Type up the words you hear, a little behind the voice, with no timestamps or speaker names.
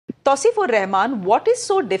Tauseef Rehman, what is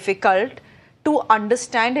so difficult to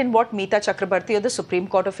understand in what Meeta Chakrabarti or the Supreme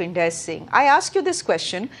Court of India is saying? I ask you this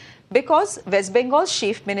question because West Bengal's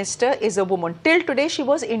chief minister is a woman. Till today, she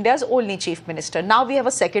was India's only chief minister. Now we have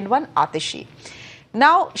a second one, Atishi.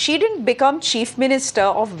 Now, she didn't become chief minister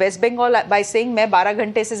of West Bengal by saying, मैं 12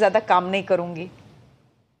 घंटे से ज़्यादा काम नहीं करूँगी.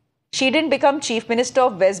 She didn't become chief minister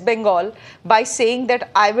of West Bengal by saying that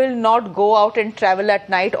I will not go out and travel at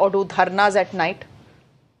night or do dharnas at night.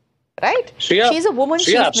 Right? She's a woman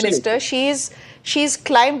chief minister. She's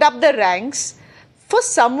climbed up the ranks. For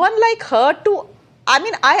someone like her to, I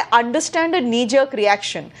mean, I understand a knee-jerk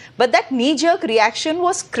reaction, but that knee-jerk reaction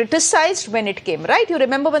was criticized when it came, right? You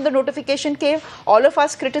remember when the notification came, all of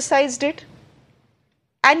us criticized it.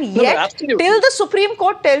 And yet, till the Supreme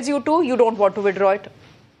Court tells you to, you don't want to withdraw it.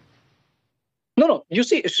 No. You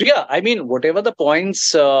see, Shreya, I mean, whatever the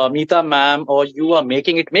points Meeta ma'am or you are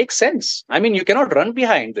making, it makes sense. I mean, you cannot run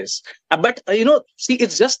behind this. But, see,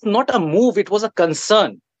 it's just not a move. It was a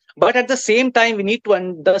concern. But at the same time, we need to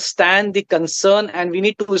understand the concern and we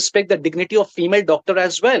need to respect the dignity of female doctor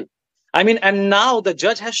as well. I mean, and now the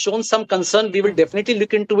judge has shown some concern. We will definitely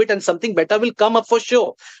look into it and something better will come up for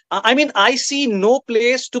sure. I mean, I see no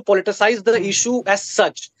place to politicize the issue as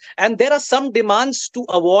such. And there are some demands to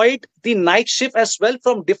avoid the night shift as well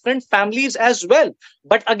from different families as well.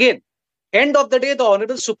 But again, end of the day, the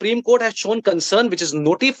Honorable Supreme Court has shown concern, which is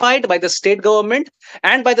notified by the state government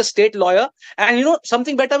and by the state lawyer. And,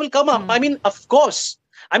 something better will come up. I mean, of course,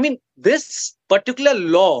 this particular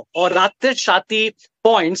law or Ratri Shati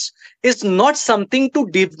points is not something to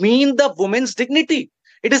demean the woman's dignity.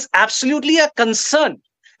 It is absolutely a concern.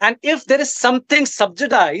 And if there is something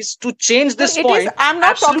subsidized to change this point, I'm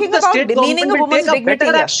not talking about demeaning a woman's dignity.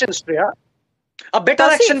 A better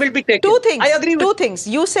action will be taken. Two things. I agree with two things.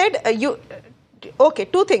 You said okay.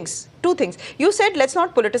 Two things. You said let's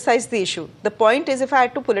not politicize the issue. The point is, if I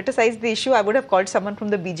had to politicize the issue, I would have called someone from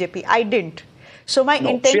the BJP. I didn't. So my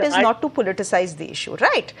intent is not to politicize the issue,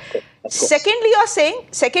 right? Secondly,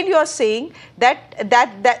 you are saying that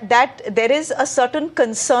there is a certain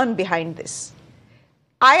concern behind this.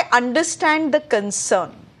 I understand the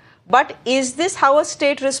concern, but is this how a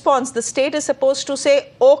state responds? The state is supposed to say,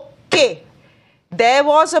 okay, there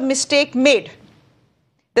was a mistake made.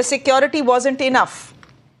 The security wasn't enough.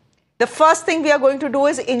 The first thing we are going to do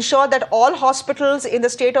is ensure that all hospitals in the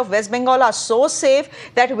state of West Bengal are so safe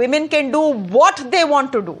that women can do what they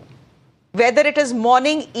want to do, whether it is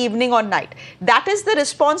morning, evening or night. That is the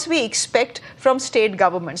response we expect from state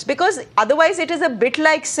governments, because otherwise it is a bit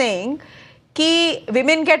like saying कि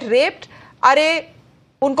women get raped, अरे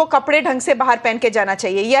उनको कपड़े ढंग से बाहर पहन के जाना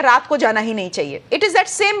चाहिए या रात को जाना ही नहीं चाहिए. It is that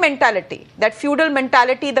same mentality, that feudal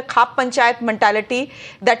mentality, the Khap Panchayat mentality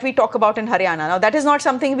that we talk about in Haryana. Now, that is not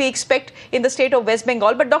something we expect in the state of West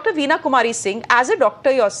Bengal. But Dr. Veena Kumari Singh, as a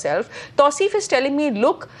doctor yourself, Tauseef is telling me,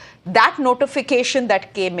 look, that notification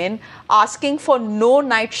that came in asking for no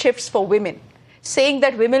night shifts for women, saying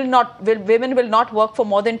that women will not work for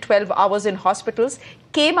more than 12 hours in hospitals,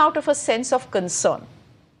 came out of a sense of concern.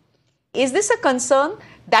 Is this a concern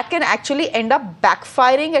that can actually end up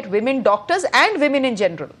backfiring at women doctors and women in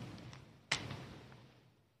general?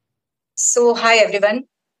 So, hi everyone.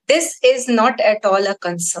 This is not at all a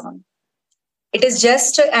concern. It is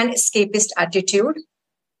just an escapist attitude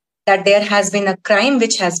that there has been a crime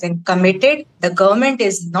which has been committed. The government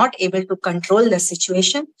is not able to control the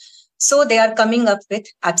situation. So they are coming up with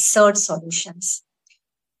absurd solutions.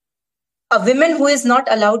 A woman who is not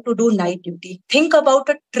allowed to do night duty. Think about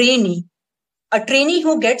a trainee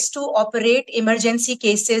who gets to operate emergency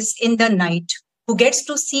cases in the night, who gets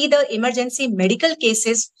to see the emergency medical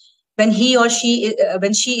cases when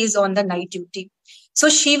she is on the night duty. So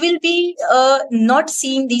she will be not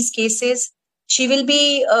seeing these cases. She will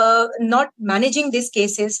be not managing these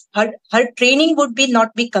cases. Her training would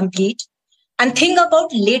not be complete. And think about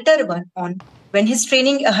later on when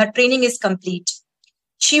her training is complete.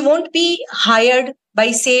 She won't be hired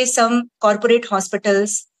by, say, some corporate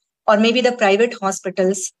hospitals or maybe the private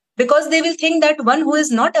hospitals, because they will think that one who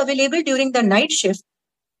is not available during the night shift,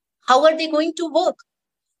 how are they going to work?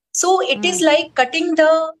 So it is like cutting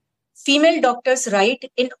the female doctor's right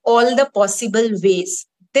in all the possible ways.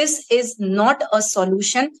 This is not a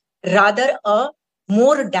solution, rather a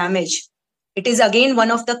more damage. It is again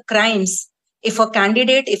one of the crimes. If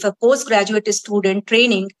a postgraduate student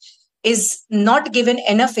training is not given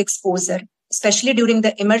enough exposure, especially during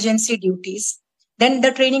the emergency duties, then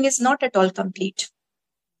the training is not at all complete.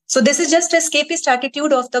 So this is just an escapist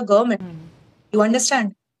attitude of the government. You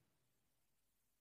understand?